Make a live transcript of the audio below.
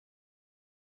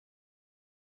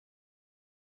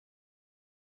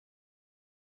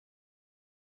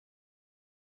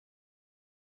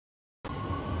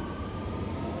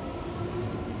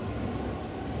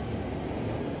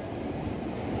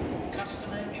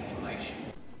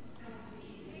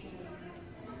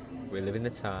We live in a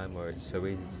time where it's so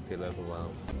easy to feel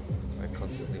overwhelmed. We're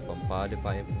constantly bombarded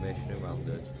by information around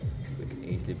us. We can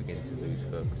easily begin to lose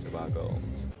focus of our goals.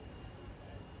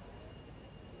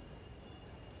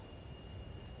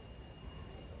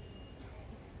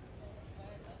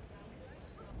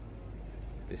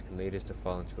 This can lead us to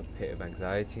fall into a pit of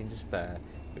anxiety and despair,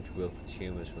 which will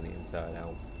consume us from the inside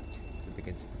out. We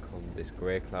begin to become this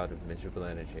grey cloud of miserable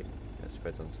energy that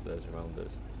spreads onto those around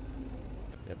us.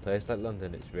 In a place like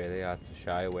London, it's really hard to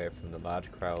shy away from the large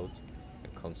crowds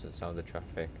and constant sound of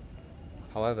traffic.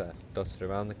 However, dotted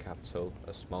around the capital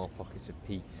are small pockets of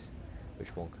peace,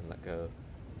 which one can let go.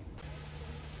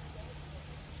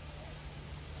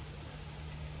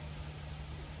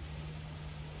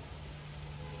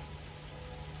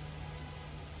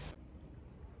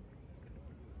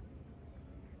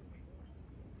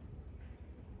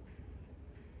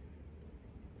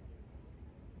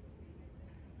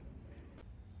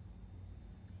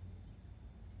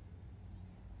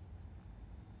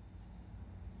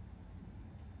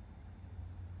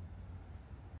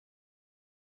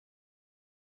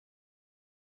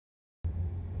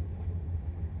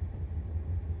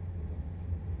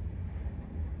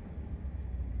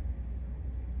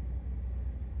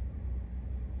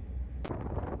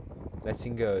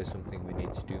 Letting go is something we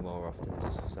need to do more often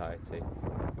as a society.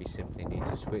 We simply need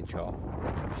to switch off,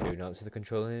 tune out to the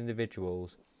controlling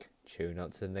individuals, tune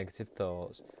out to the negative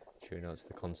thoughts, tune out to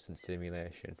the constant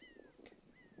stimulation.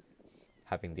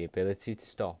 Having the ability to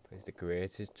stop is the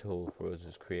greatest tool for us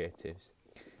as creatives,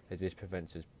 as this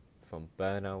prevents us from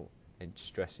burnout and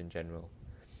stress in general.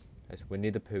 As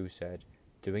Winnie the Pooh said,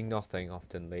 doing nothing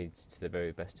often leads to the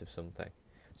very best of something.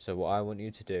 So what I want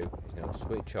you to do is now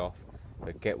switch off,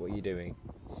 forget what you're doing,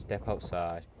 step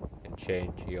outside and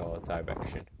change your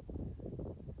direction.